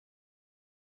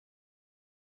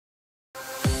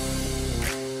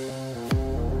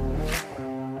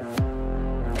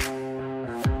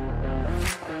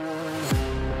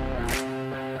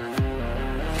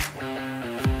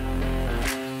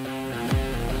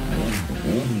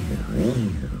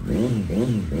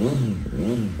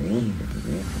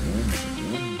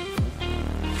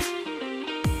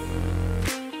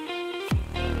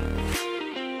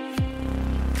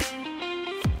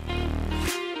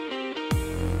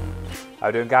How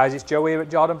you doing, guys? It's Joe here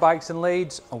at Jordan Bikes in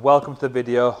Leeds, and welcome to the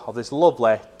video of this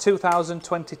lovely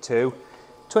 2022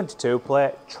 22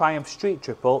 plate Triumph Street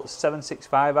Triple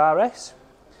 765 RS.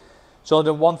 It's only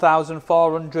done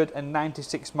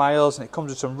 1,496 miles and it comes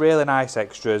with some really nice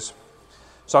extras.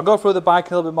 So I'll go through the bike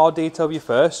in a little bit more detail with you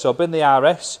first. So in the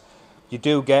RS, you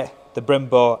do get the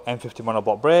Brembo M50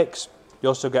 monoblock brakes. You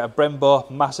also get a Brembo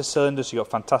master cylinder, so you've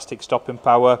got fantastic stopping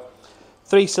power.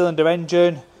 3-cylinder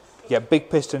engine. You get big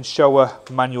piston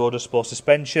Showa manual adjustable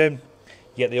suspension.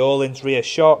 You get the Ohlins rear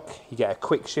shock. You get a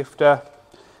quickshifter.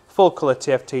 Full colour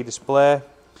TFT display.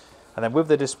 And then with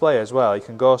the display as well, you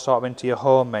can go sort of into your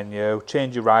home menu,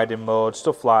 change your riding mode,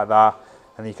 stuff like that.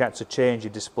 And you can actually change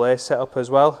your display setup as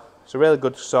well. It's a really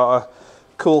good sort of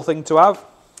cool thing to have.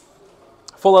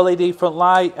 Full LED front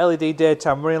light, LED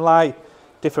daytime running light,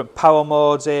 different power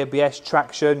modes, ABS,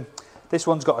 traction. This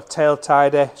one's got a tail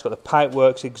tidy, it's got the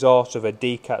Pipe-Werx exhaust with a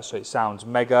decat, so it sounds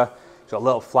mega. It's got a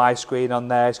little fly screen on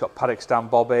there, it's got paddock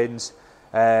stand bobbins,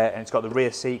 and it's got the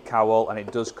rear seat cowl, and it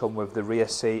does come with the rear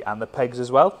seat and the pegs as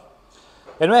well.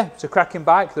 Anyway, it's a cracking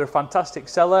bike, they're a fantastic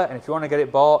seller, and if you want to get it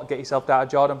bought, get yourself down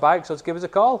to Jordan Bikes, so just give us a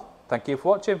call. Thank you for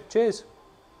watching, cheers.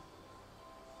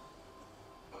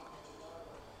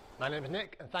 My name is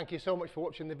Nick, and thank you so much for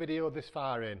watching the video this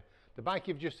far in. The bike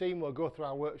you've just seen will go through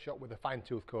our workshop with a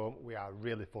fine-tooth comb. We are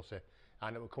really fussy,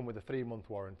 and it will come with a 3-month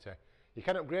warranty. You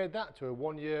can upgrade that to a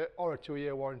 1-year or a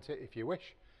 2-year warranty if you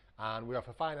wish, and we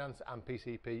offer finance and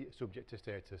PCP subject to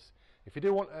status. If you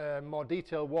do want a more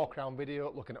detailed walk-around video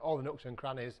looking at all the nooks and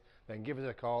crannies, then give us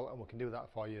a call and we can do that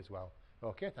for you as well.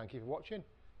 Okay, thank you for watching.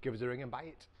 Give us a ring and buy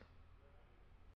it.